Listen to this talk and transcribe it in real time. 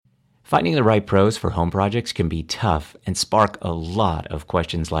Finding the right pros for home projects can be tough and spark a lot of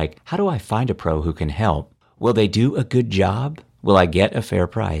questions like, how do I find a pro who can help? Will they do a good job? Will I get a fair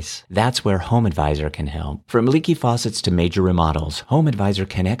price? That's where HomeAdvisor can help. From leaky faucets to major remodels, HomeAdvisor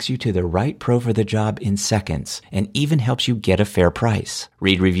connects you to the right pro for the job in seconds and even helps you get a fair price.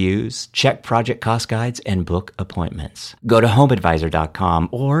 Read reviews, check project cost guides, and book appointments. Go to HomeAdvisor.com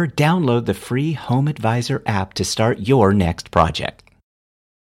or download the free HomeAdvisor app to start your next project.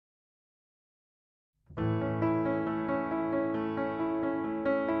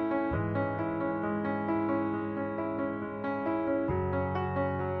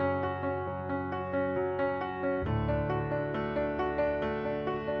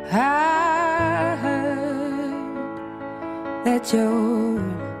 I heard that you're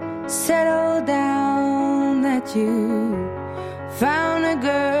settled down, that you found a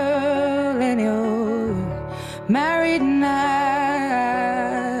girl and you're married now.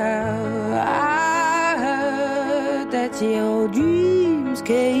 I heard that your dreams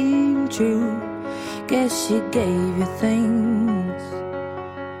came true. Guess she gave you things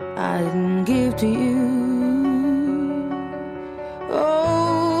I didn't give to you.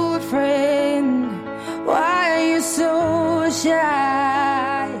 Old friend, why are you so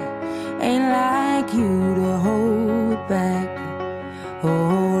shy? Ain't like you to hold back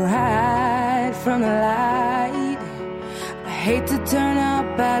or hide from the light. I hate to turn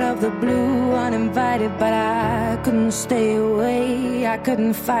up out of the blue uninvited, but I couldn't stay away, I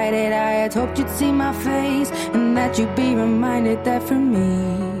couldn't fight it. I had hoped you'd see my face and that you'd be reminded that for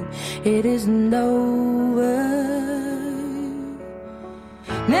me it isn't over.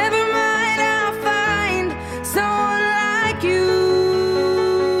 Never mind, I'll find someone like you.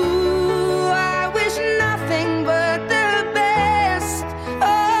 I wish nothing but the best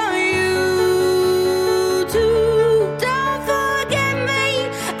of you too. Don't forget me,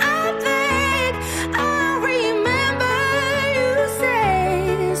 I beg. I remember you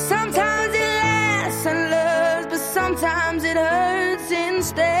say sometimes it lasts and loves, but sometimes it hurts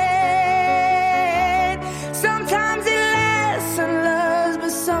instead. Sometimes it lasts and loves,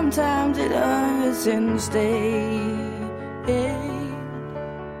 but sometimes it hurts instead.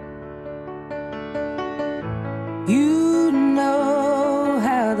 You know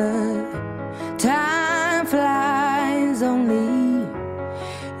how the time flies. Only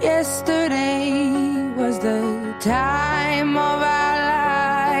yesterday was the time of our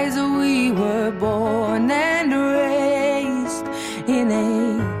lives. We were born and raised in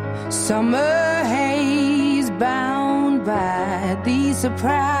a summer haze, bound by the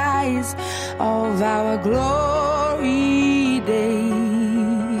surprise of our glory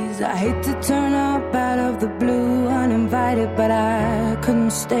days. I hate to turn up out of the blue uninvited, but I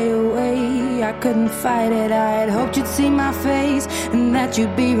couldn't stay away, I couldn't fight it. I had hoped you'd see my face and that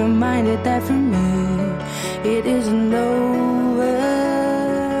you'd be reminded that for me it isn't over.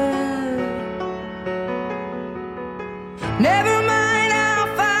 Never mind,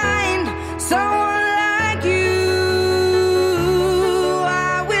 I'll find someone like you.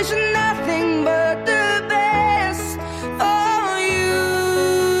 I wish nothing but the best for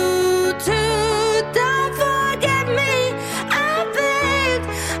you too. Don't forget me, I beg.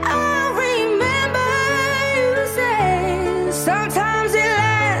 I remember you say sometimes it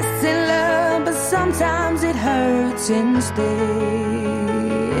lasts in love, but sometimes it hurts instead.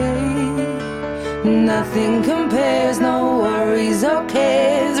 Nothing compares, no worries or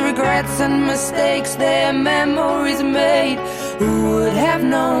cares, regrets and mistakes, their memories made. Who would have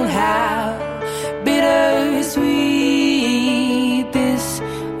known how bittersweet this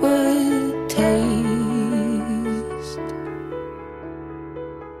would taste?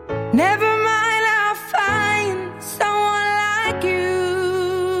 Never mind, I'll find someone like you.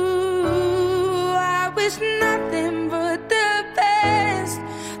 I wish nothing but the best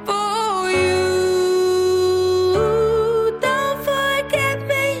for you. Don't forget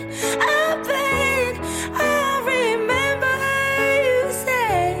me, I beg. I remember you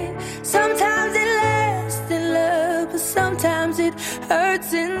say sometimes it lasts in love, but sometimes it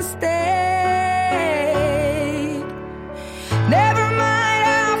hurts instead. Never mind,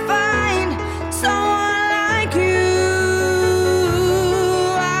 I'll find someone like you.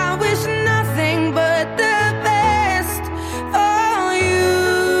 I wish nothing but the best for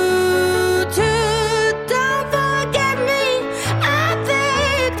you too. Don't forget me, I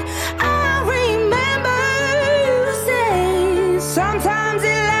beg. I remember you say sometimes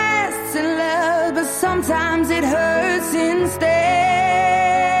it lasts in love, but sometimes it hurts instead.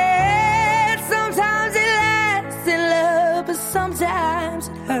 Sometimes it lasts in love, but sometimes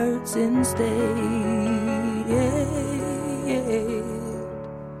it hurts instead.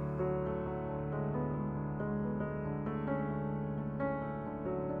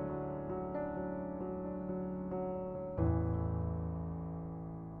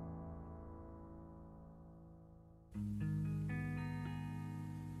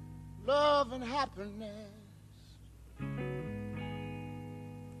 love and happiness.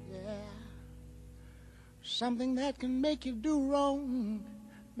 Yeah, something that can make you do wrong,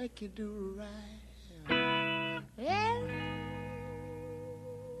 make you do right. Yeah,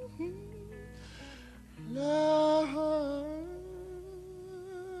 love.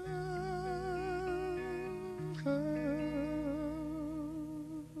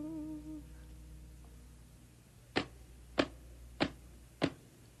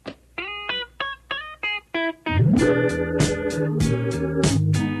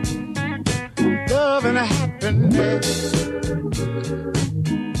 Love and happiness.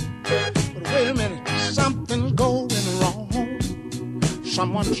 But wait a minute, something's going wrong.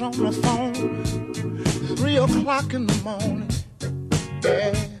 Someone's on the phone, 3 o'clock in the morning.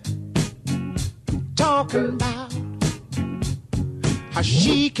 Yeah, talking about how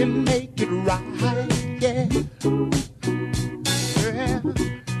she can make it right. Yeah, yeah.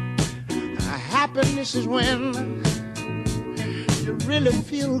 Happiness is when you really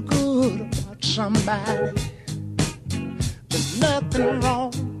feel good about somebody. There's nothing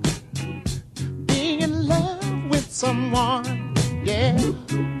wrong being in love with someone. Yeah.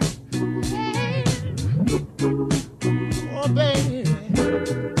 Oh, baby,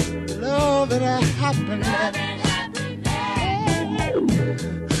 love and happiness.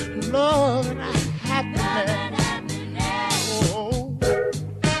 Love and happiness. Oh.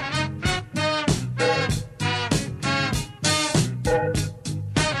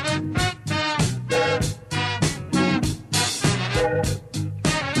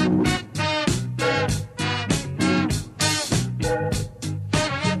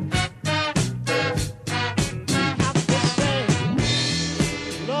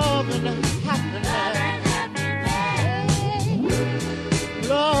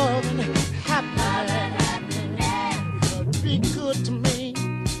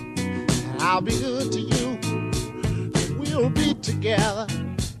 I'll be good to you. We'll be together,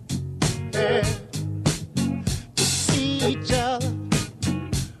 yeah, to see each other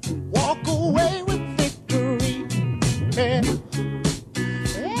walk away with victory. Yeah.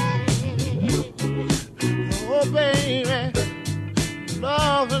 Yeah. Oh, baby,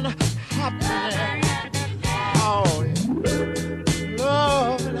 love and happiness. Oh, yeah.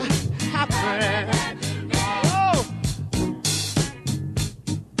 Love and happiness.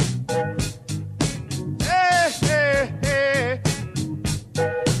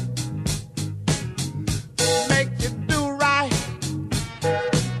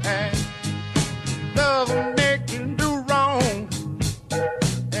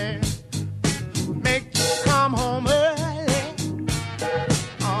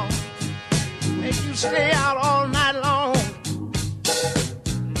 Stay out all night long.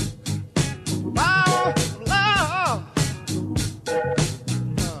 Oh, love.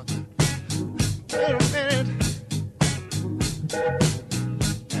 Wait a minute.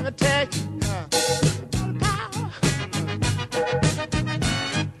 Let me take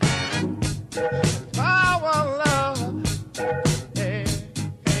power, love. Hey,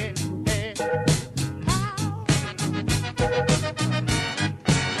 hey, hey.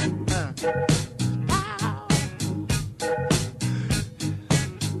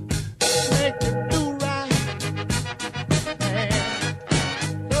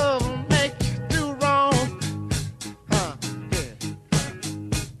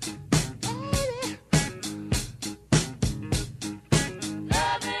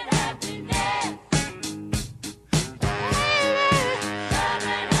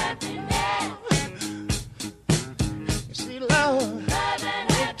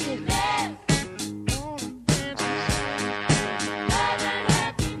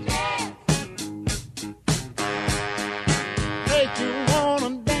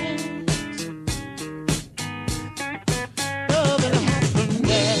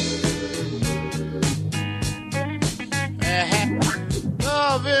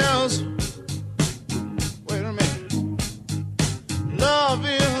 Love is, wait a minute. Love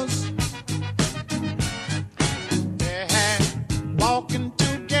is, yeah, walking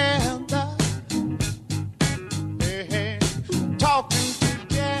together, yeah, talking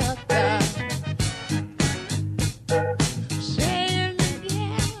together, saying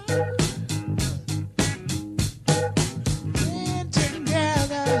together, saying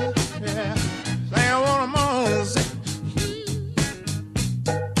together, yeah, saying what I'm on, say.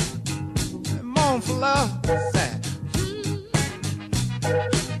 For love, say.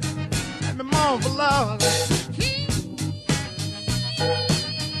 Let me moan for love.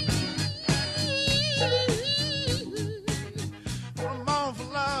 I'm moan for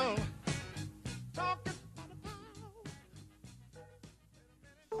love. Talking.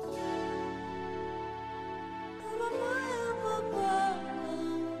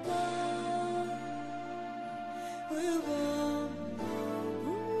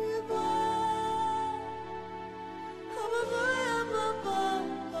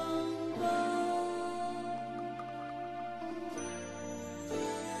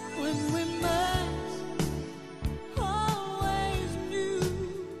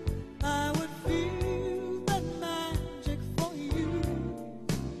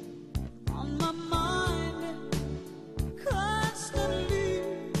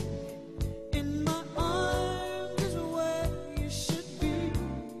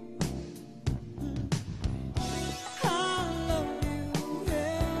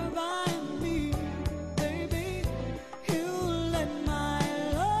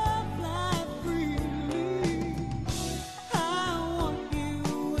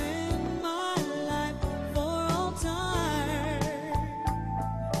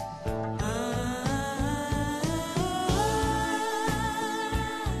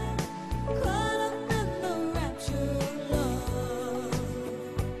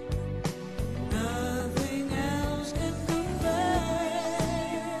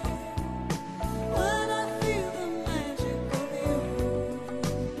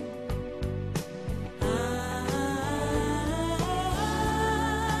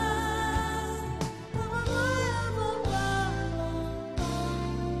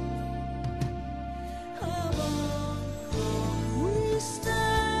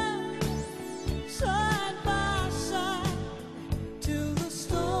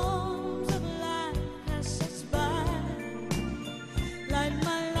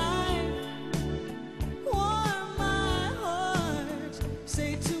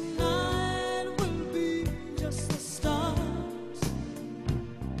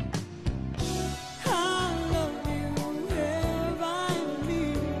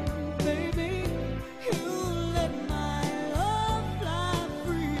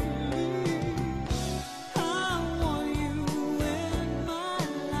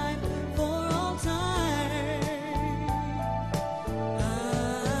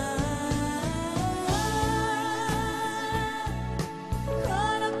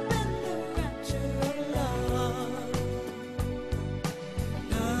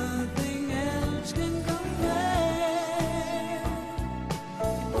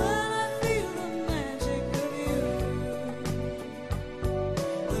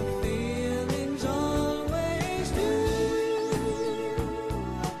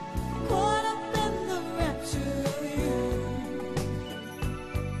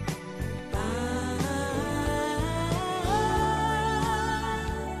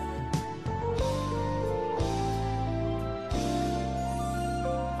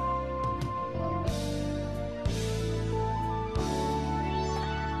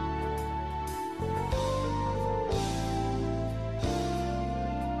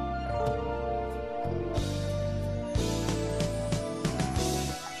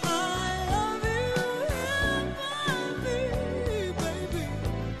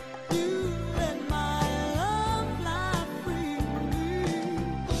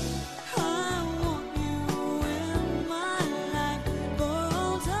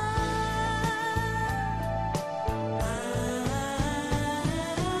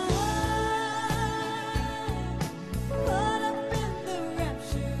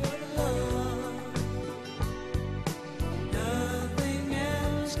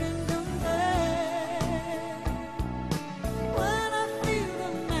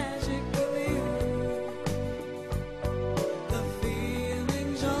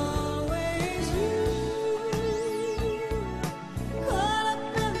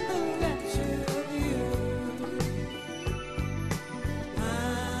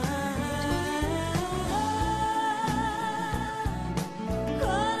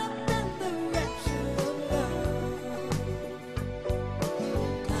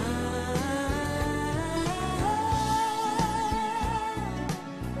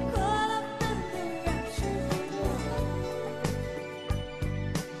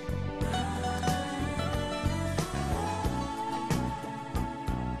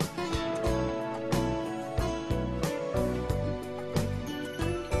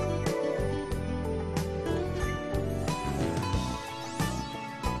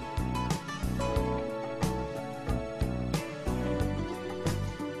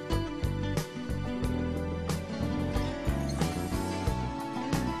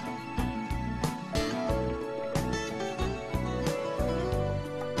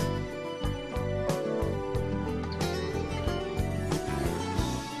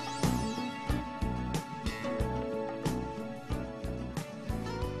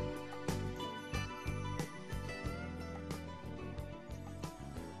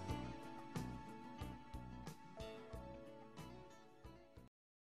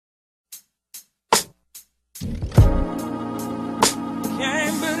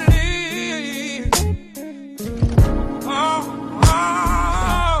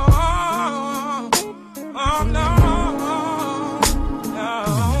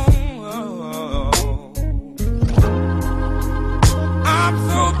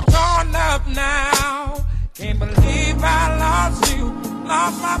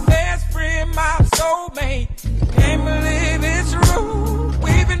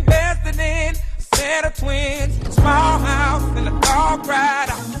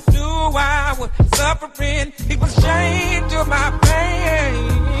 suffering, he was chained to my pain.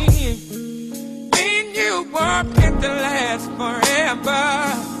 Me and you were meant to last forever,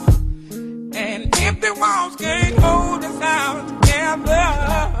 and empty walls can't hold us out together.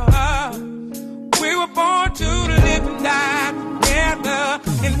 We were born to live and die together,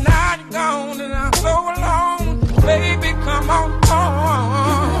 and now you're gone and I'm so alone. Baby, come on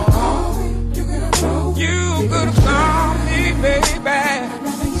home. You could have called me, baby.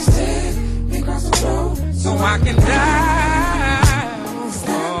 Nothing you said, me cross the road, so I can die.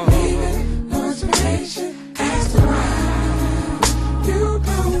 Instead of leaving, no explanation as to why you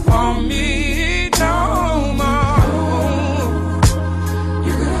don't want me no more.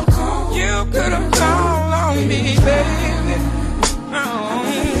 You could have called on me, baby.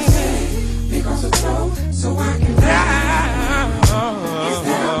 Me cross the road, so I can die.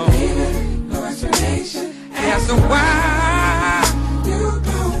 Instead of leaving, no explanation as to why you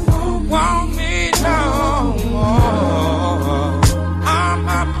don't want me no more. I'm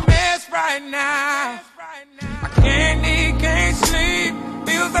a mess right now. I can't eat, can't sleep,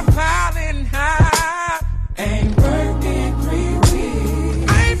 bills are piling high. Ain't worked in 3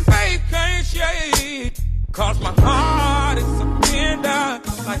 weeks. I ain't fake, can't shake, 'cause my heart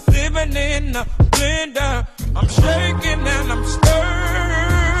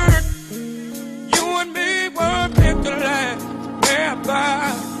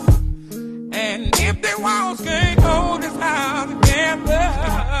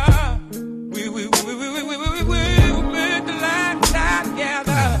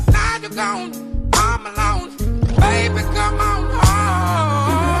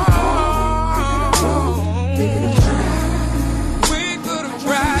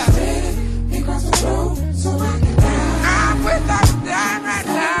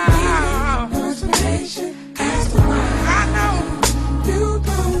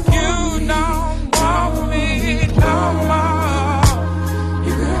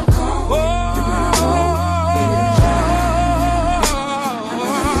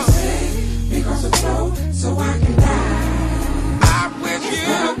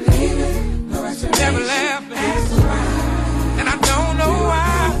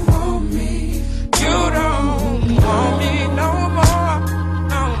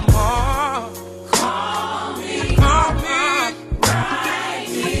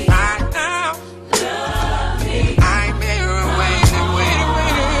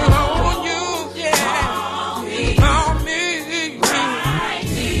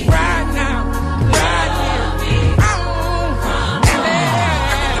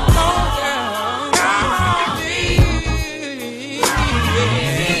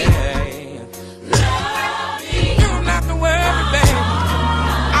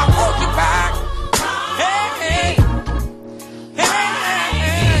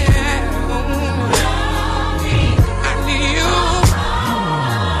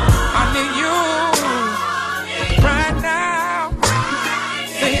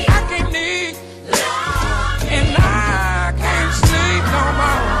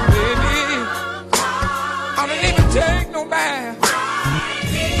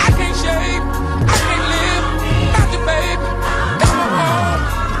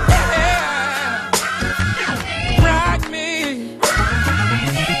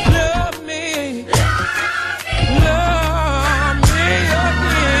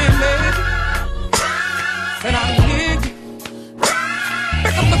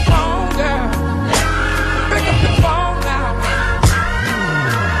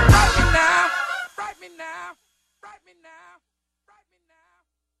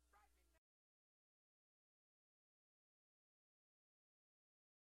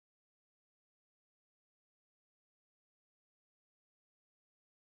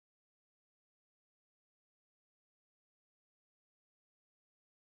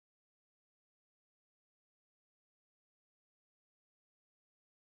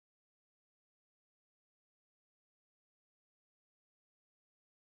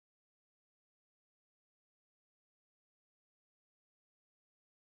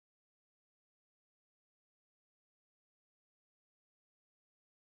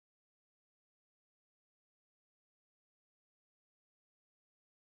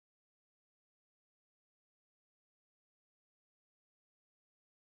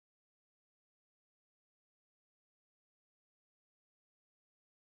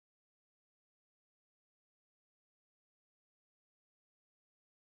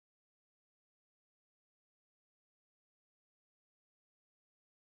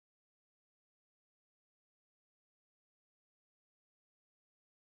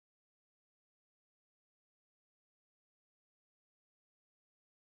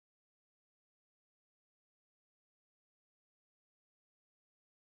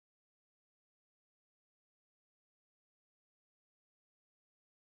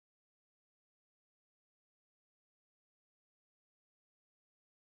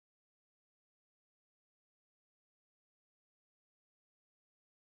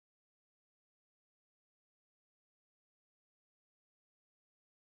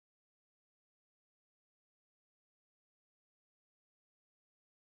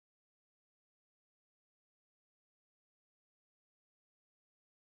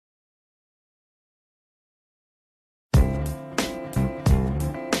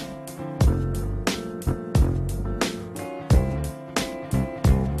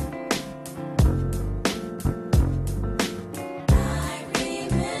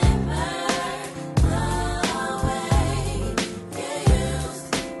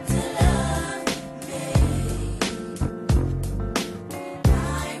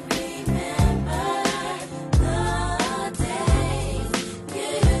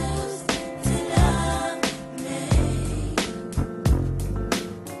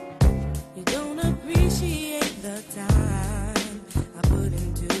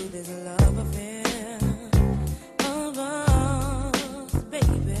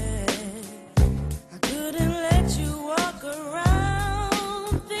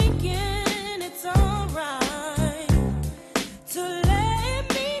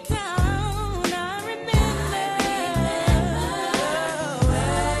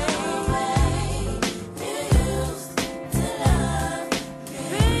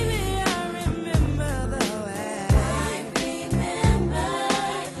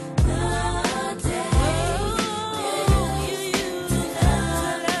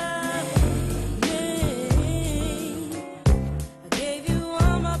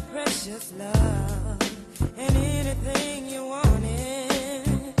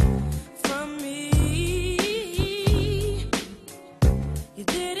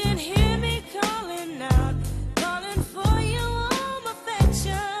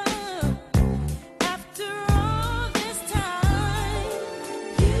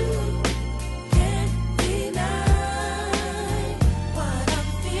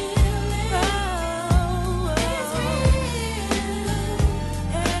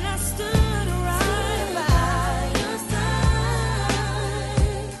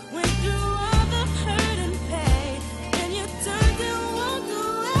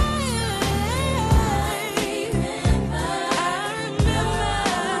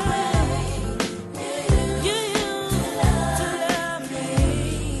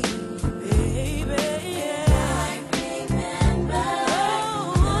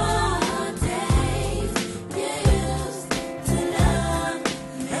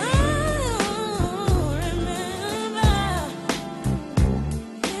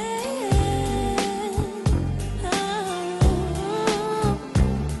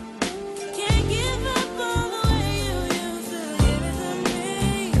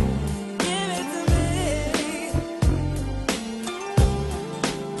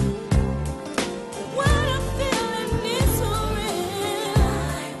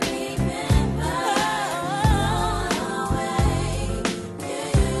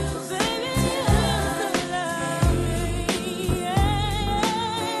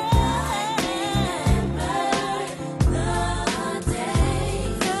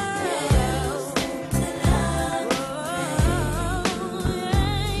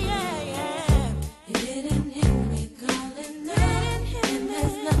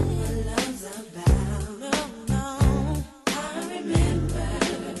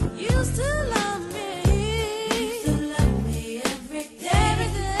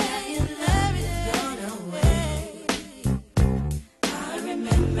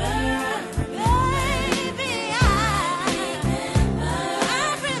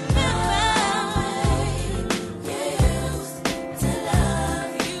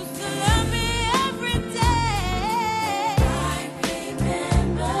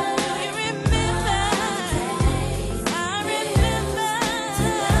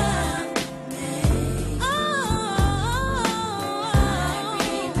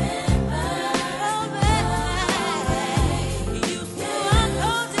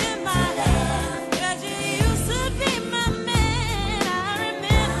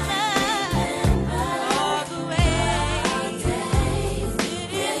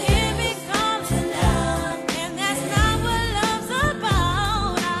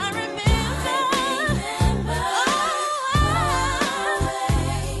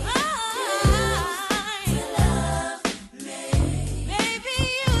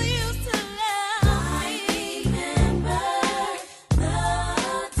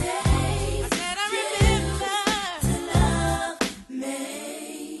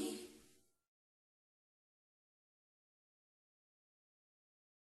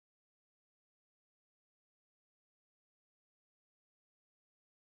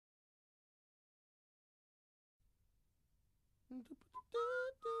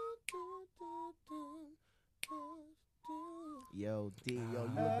Yo, D, yo, you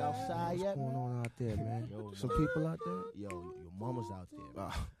look outside yet? What's going on out there, man? Yo, Some man. people out there? Yo, your mama's out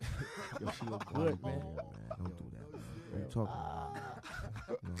there. Yo, she look Good, good, man. man. Don't do that, man. What are you talking about?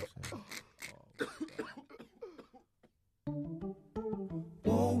 You know what I'm saying?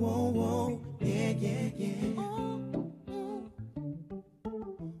 Whoa, whoa, whoa, yeah, yeah, yeah.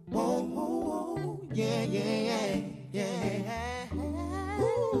 Whoa, whoa, whoa, yeah, yeah, yeah.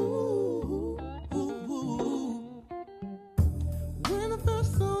 Ooh, ooh, ooh. When I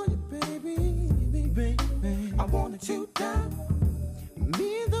first saw you, baby, I wanted you down.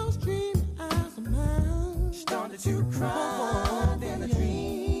 Me and those dream eyes of mine started to cry in a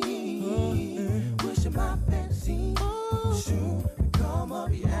dream. Wishing my fantasy soon become a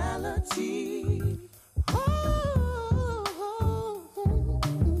reality.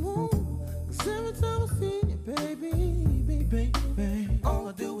 Cause every time I see you, baby, all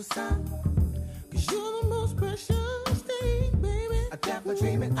I do is sigh. Cause you're the most precious thing, baby, I never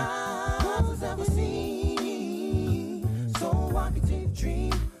dreaming eyes has ever seen. So I continue to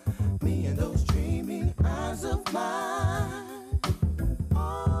dream, me and those dreaming eyes of mine.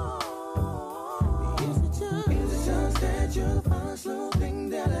 Is it just that you're the finest little thing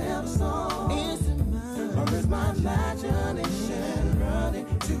that I ever saw? Is it mine? Or is my imagination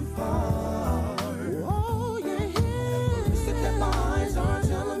running too far? Oh, yeah, yeah. You said that my eyes are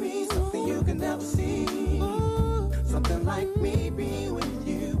telling me something you can never see. Something like me being with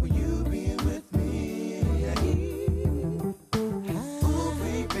you, or you being with me. Ooh,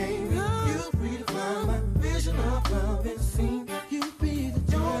 baby, you redefine my vision of love and scene. You be the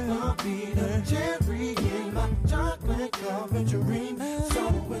joy, I'll be the cherry in my chocolate covered dream. So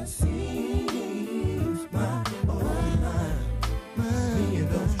it seems my me and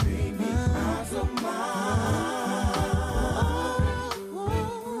those dreamy eyes of mine.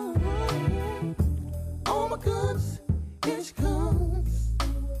 Oh my goodness, here she comes,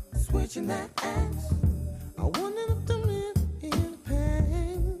 switching that ass. I wondered if the men in the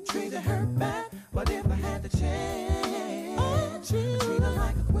pain treated her bad, but if I had the chance, I'd treat her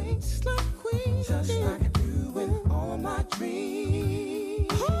like a queen, just like a queen, just like I do in all my dreams.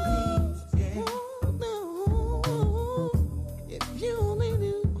 Yeah. Oh, no. If you only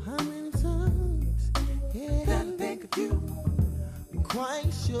knew how many times that I think of you, I'm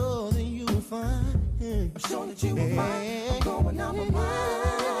quite sure that you will find. I'm sure that you will find. I'm going out my mind.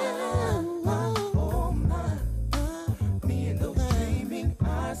 Oh my, me and those dreaming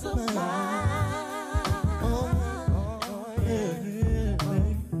eyes of mine.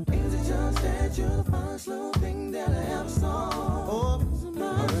 Is it just that you're the finest little thing that I ever saw? Or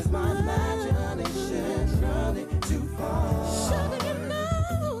is my imagination running too far? Sugar, you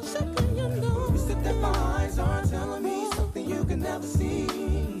know. You said that my eyes are telling me something you can never see.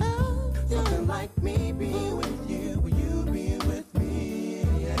 Something like me being with you, or you being with me.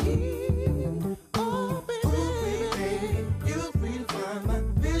 Oh, baby, you redefine my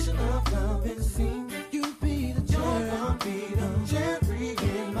vision of love and scene. You be the joy, I'll be the cherry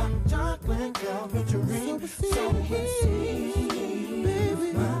in my chocolate covered dream. So it seems,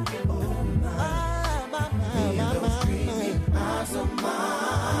 baby, my, oh my, me and those dreamy eyes of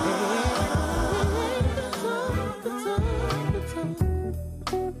mine.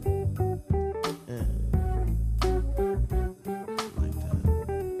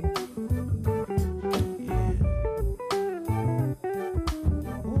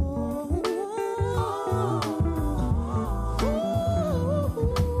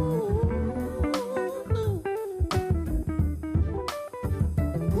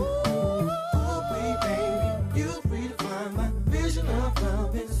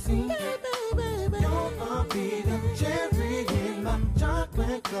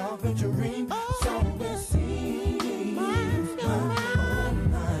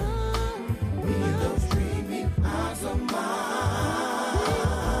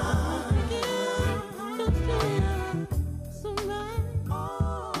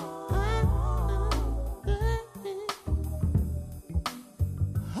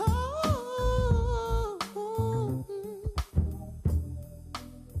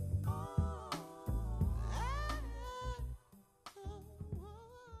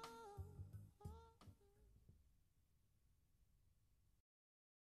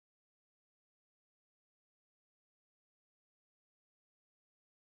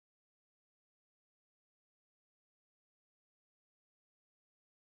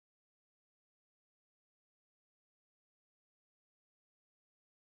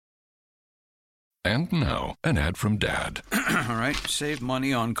 And now, an ad from Dad. All right, save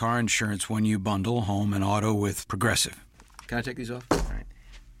money on car insurance when you bundle home and auto with Progressive. Can I take these off? All right.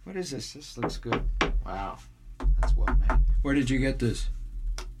 What is this? This looks good. Wow. That's well made. Where did you get this?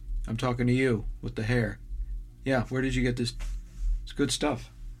 I'm talking to you with the hair. Yeah, where did you get this? It's good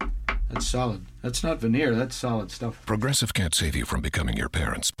stuff. That's solid. That's not veneer. That's solid stuff. Progressive can't save you from becoming your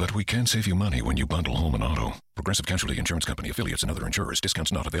parents, but we can save you money when you bundle home and auto. Progressive Casualty Insurance Company, affiliates, and other insurers.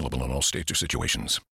 Discounts not available in all states or situations.